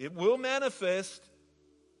 It will manifest.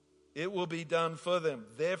 It will be done for them.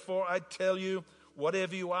 Therefore, I tell you,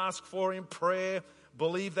 whatever you ask for in prayer,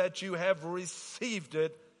 believe that you have received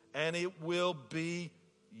it, and it will be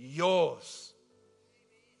yours.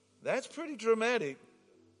 That's pretty dramatic,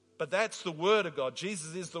 but that's the Word of God.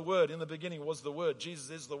 Jesus is the Word. In the beginning was the Word. Jesus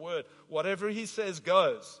is the Word. Whatever He says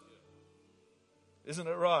goes. Isn't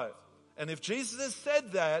it right? And if Jesus has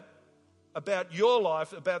said that about your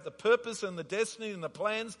life, about the purpose and the destiny and the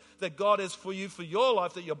plans that God has for you for your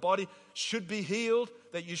life, that your body should be healed,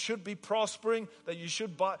 that you should be prospering, that you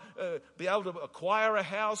should be able to acquire a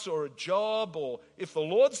house or a job, or if the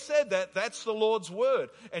Lord said that, that's the Lord's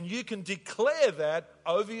word. And you can declare that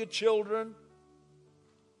over your children,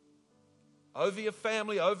 over your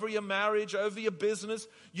family, over your marriage, over your business.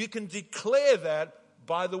 You can declare that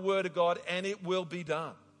by the word of God, and it will be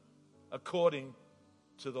done according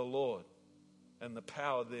to the Lord and the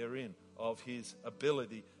power therein of His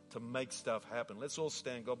ability to make stuff happen. Let's all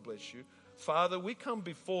stand. God bless you. Father, we come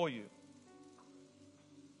before you.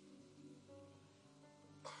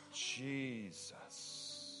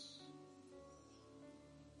 Jesus.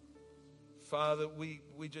 Father, we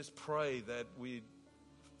just pray that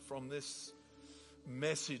from this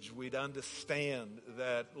message, we'd understand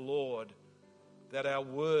that, Lord, that our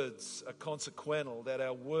words are consequential, that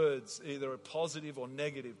our words either are positive or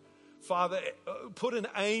negative. Father, put an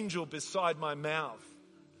angel beside my mouth.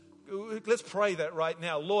 Let's pray that right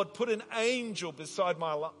now. Lord, put an angel beside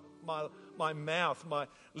my mouth.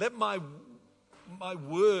 Let my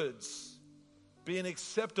words be an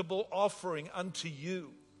acceptable offering unto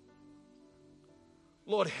you.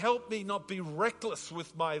 Lord, help me not be reckless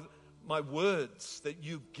with my words that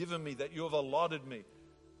you've given me, that you have allotted me.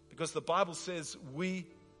 Because the Bible says we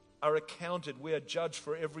are accounted, we are judged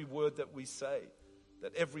for every word that we say,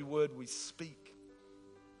 that every word we speak.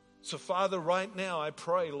 So Father, right now I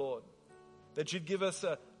pray, Lord, that you'd give us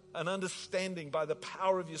an understanding by the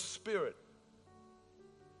power of your Spirit,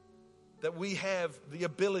 that we have the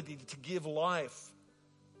ability to give life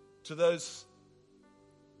to those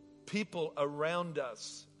people around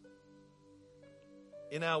us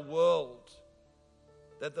in our world,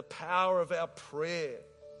 that the power of our prayer,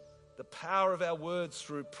 the power of our words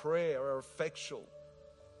through prayer are effectual.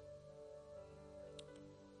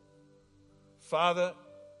 Father,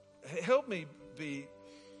 help me be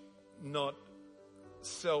not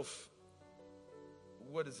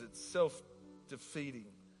self-defeating.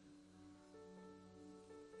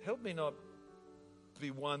 Help me not be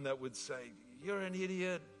one that would say, you're an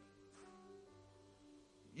idiot.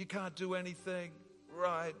 You can't do anything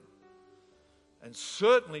right. And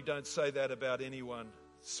certainly don't say that about anyone,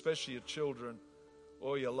 especially your children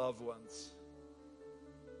or your loved ones.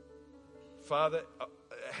 Father,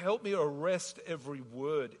 help me arrest every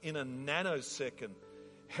word in a nanosecond.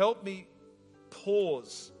 Help me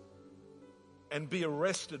pause and be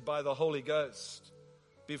arrested by the Holy Ghost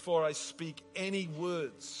before I speak any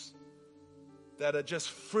words that are just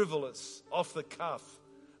frivolous, off the cuff,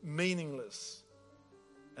 meaningless.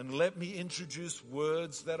 And let me introduce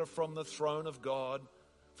words that are from the throne of God,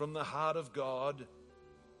 from the heart of God.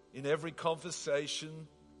 In every conversation,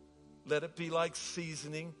 let it be like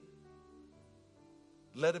seasoning.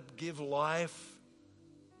 Let it give life.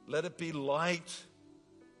 Let it be light,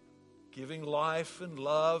 giving life and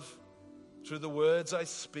love through the words I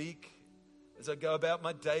speak as I go about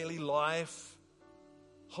my daily life.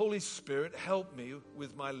 Holy Spirit, help me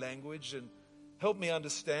with my language and help me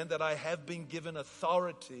understand that I have been given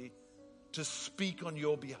authority to speak on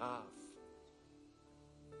your behalf.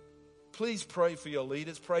 Please pray for your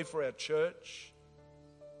leaders. Pray for our church.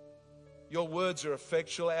 Your words are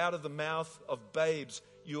effectual. Out of the mouth of babes,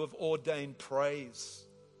 you have ordained praise.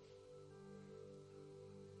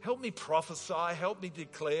 Help me prophesy. Help me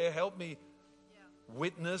declare. Help me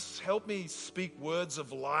witness. Help me speak words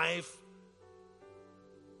of life.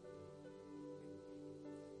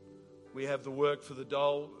 We have the Work for the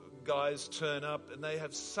Dole guys turn up, and they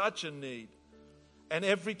have such a need. And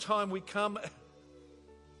every time we come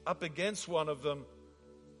up against one of them,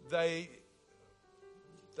 they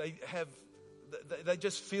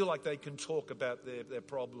just feel like they can talk about their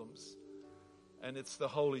problems. And it's the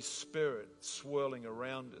Holy Spirit swirling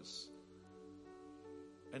around us.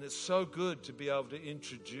 And it's so good to be able to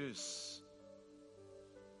introduce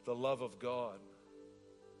the love of God,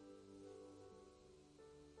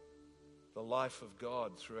 the life of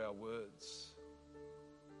God through our words.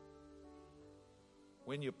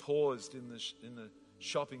 When you're paused in the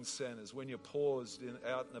shopping centers, when you're paused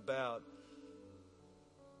out and about,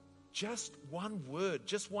 just one word,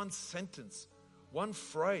 just one sentence, one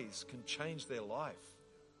phrase can change their life.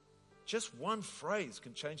 Just one phrase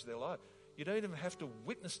can change their life. You don't even have to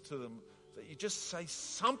witness to them. That you just say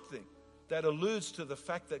something that alludes to the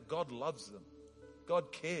fact that God loves them.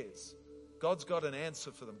 God cares. God's got an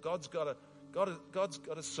answer for them. God's got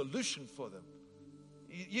a solution for them.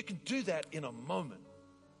 You can do that in a moment.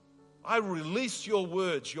 I release your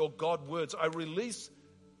words, your God words. I release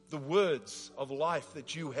the words of life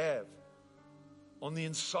that you have on the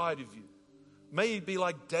inside of you. May you be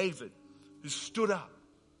like David, who stood up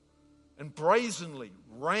and brazenly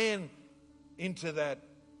ran into that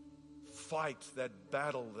fight, that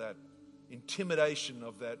battle, that intimidation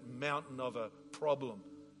of that mountain of a problem,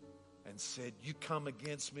 and said, you come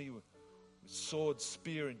against me with sword,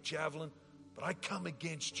 spear, and javelin, but I come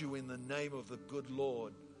against you in the name of the good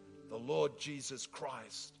Lord, the Lord Jesus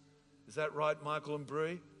Christ. Is that right, Michael and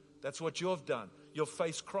Bree? That's what you've done. You've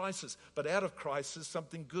faced crisis, but out of crisis,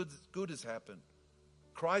 something good has happened.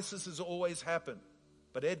 Crisis has always happened.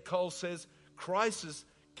 But Ed Cole says crisis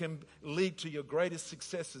can lead to your greatest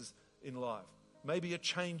successes in life. Maybe a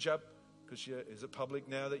change up, because is it public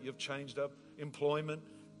now that you've changed up employment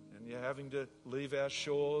and you're having to leave our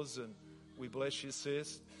shores, and we bless you,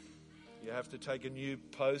 sis. You have to take a new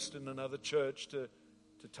post in another church to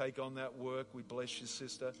take on that work. We bless you,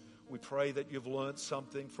 sister. We pray that you've learned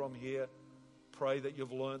something from here. Pray that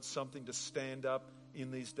you've learned something to stand up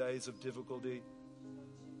in these days of difficulty.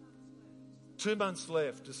 2 months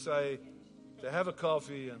left to have a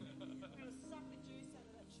coffee. And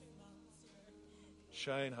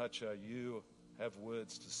Shane Hutcher, you have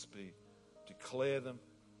words to speak. Declare them.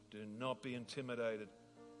 Do not be intimidated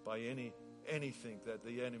by anything that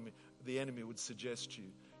the enemy would suggest to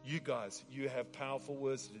you. You guys, you have powerful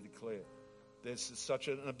words to declare. There's such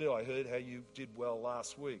an ability. I heard how you did well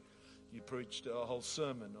last week. You preached a whole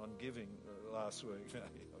sermon on giving last week.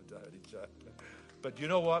 But you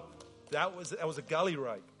know what? That was a gully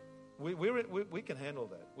rake. We can handle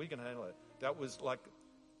that. We can handle it. That was like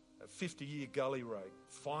a 50-year gully rake.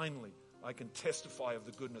 Finally, I can testify of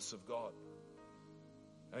the goodness of God.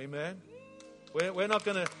 Amen. We're not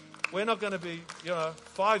going to be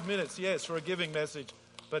 5 minutes, yes, for a giving message,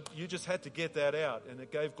 but you just had to get that out, and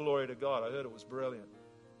it gave glory to God. I heard it was brilliant.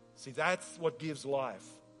 See, that's what gives life.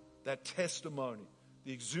 That testimony,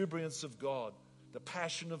 the exuberance of God, the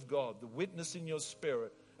passion of God, the witness in your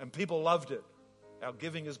spirit, and people loved it. Our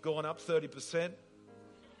giving has gone up 30%.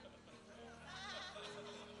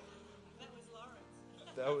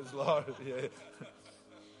 That was Lawrence, yeah.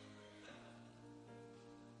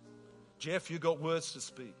 Jeff, you got words to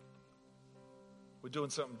speak. We're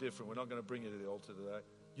doing something different. We're not going to bring you to the altar today.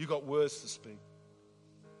 You got words to speak.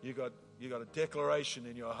 You got a declaration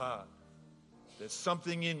in your heart. There's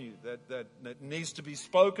something in you that needs to be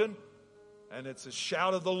spoken, and it's a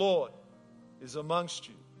shout of the Lord is amongst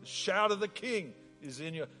you. The shout of the King is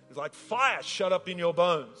in you. It's like fire shut up in your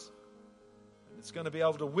bones. And it's going to be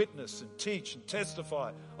able to witness and teach and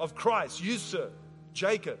testify of Christ. You, sir,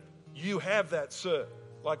 Jacob, you have that, sir.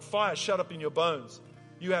 Like fire shut up in your bones.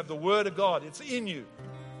 You have the Word of God. It's in you.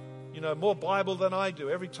 You know more Bible than I do.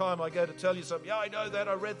 Every time I go to tell you something, I know that.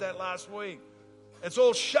 I read that last week. It's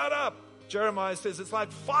all shut up. Jeremiah says it's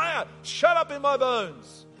like fire shut up in my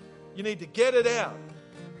bones. You need to get it out.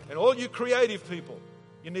 And all you creative people,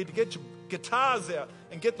 you need to get your guitars out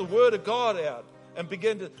and get the Word of God out and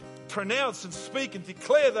begin to pronounce and speak and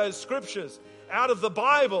declare those scriptures out of the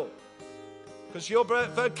Bible. Because your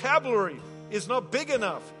vocabulary is not big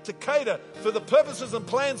enough to cater for the purposes and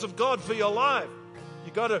plans of God for your life.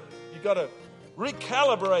 You got to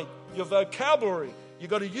recalibrate your vocabulary. You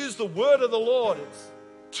got to use the word of the Lord. It's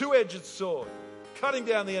a two-edged sword, cutting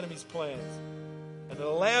down the enemy's plans, and it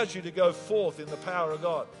allows you to go forth in the power of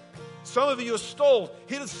God. Some of you are stalled,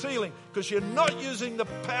 hit a ceiling because you're not using the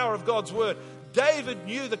power of God's word. David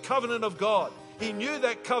knew the covenant of God. He knew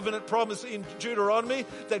that covenant promise in Deuteronomy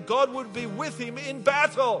that God would be with him in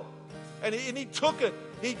battle. And he took it.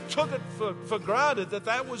 He took it for granted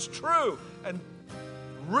that was true and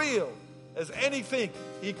real as anything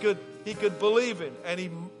he could believe in. And he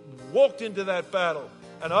walked into that battle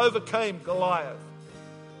and overcame Goliath.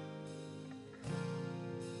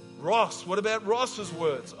 Ross, what about Ross's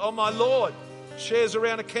words? Oh, my Lord, shares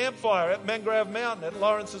around a campfire at Mangrove Mountain at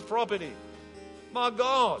Lawrence's property. My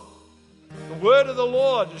God, The word of the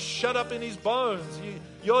Lord is shut up in his bones.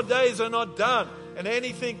 Your days are not done. And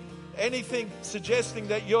anything suggesting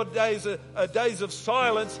that your days are days of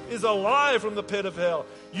silence is a lie from the pit of hell.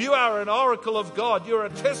 You are an oracle of God. You're a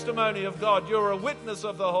testimony of God. You're a witness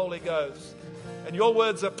of the Holy Ghost. And your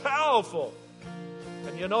words are powerful.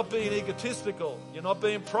 And you're not being egotistical. You're not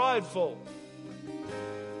being prideful.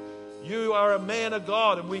 You are a man of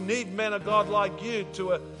God, and we need men of God like you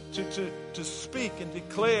to speak and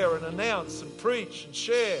declare and announce and preach and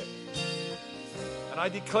share. And I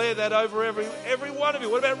declare that over every one of you.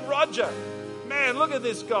 What about Roger? Man, look at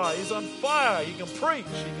this guy. He's on fire. He can preach.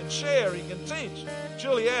 He can share. He can teach.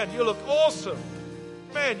 Julianne, you look awesome.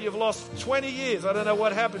 Man, you've lost 20 years. I don't know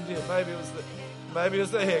what happened to you. Maybe it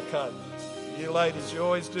was the haircut. You ladies, you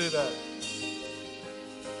always do that.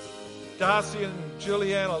 Darcy and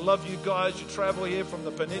Julianne, I love you guys. You travel here from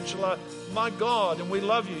the peninsula. My God, and we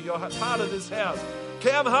love you. You're part of this house.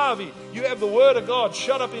 Cam Harvey, you have the word of God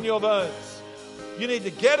shut up in your bones. You need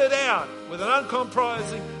to get it out with an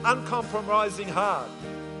uncompromising heart.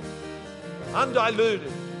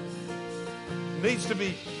 Undiluted. Needs to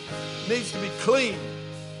be clean.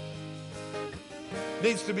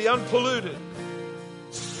 Needs to be unpolluted.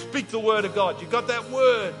 Speak the word of God. You've got that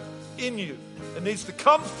word in you. It needs to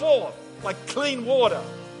come forth like clean water.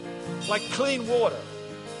 Like clean water.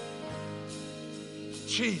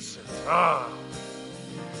 Jesus.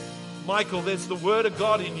 Michael, there's the word of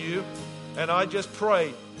God in you. And I just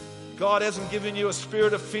pray, God hasn't given you a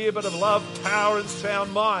spirit of fear, but of love, power, and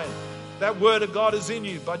sound mind. That word of God is in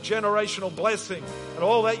you by generational blessing. And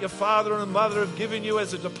all that your father and mother have given you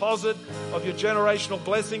as a deposit of your generational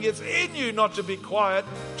blessing, it's in you not to be quiet.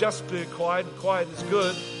 Just be quiet, and quiet is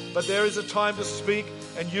good. But there is a time to speak,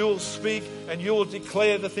 and you will speak, and you will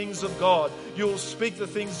declare the things of God. You will speak the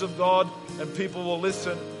things of God, and people will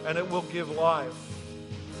listen, and it will give life.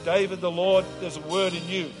 David, the Lord, there's a word in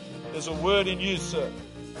you. There's a word in you, sir.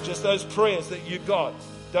 Just those prayers that you got.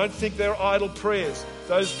 Don't think they're idle prayers.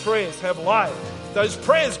 Those prayers have life. Those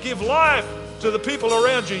prayers give life to the people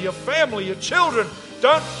around you, your family, your children.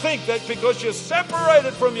 Don't think that because you're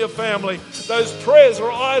separated from your family, those prayers are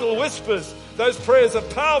idle whispers. Those prayers are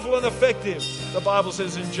powerful and effective, the Bible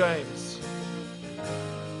says in James.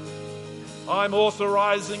 I'm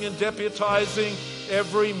authorizing and deputizing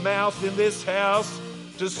every mouth in this house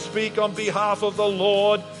to speak on behalf of the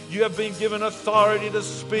Lord. You have been given authority to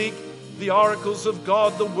speak the oracles of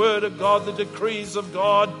God, the word of God, the decrees of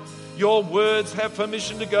God. Your words have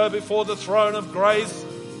permission to go before the throne of grace.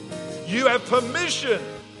 You have permission.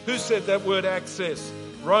 Who said that word access?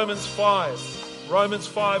 Romans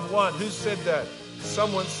 5:1. Who said that?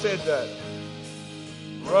 Someone said that.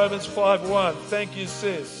 Romans 5:1. Thank you,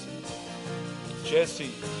 sis.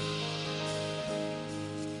 Jesse.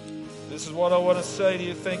 This is what I want to say to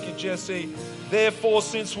you. Thank you, Jesse. Therefore,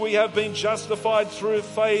 since we have been justified through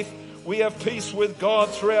faith, we have peace with God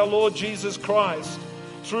through our Lord Jesus Christ,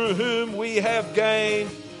 through whom we have gained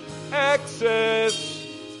access,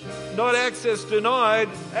 not access denied,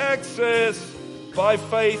 access by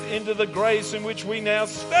faith into the grace in which we now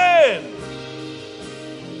stand.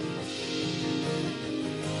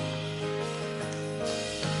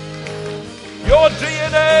 Your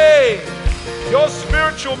DNA, your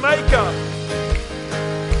spiritual makeup,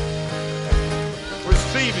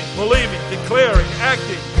 receiving, believing, declaring,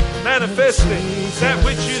 acting, manifesting that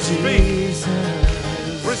which you speak,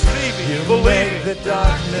 receiving, believing,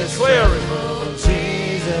 declaring,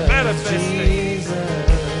 manifesting.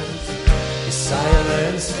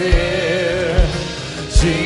 Silence fear.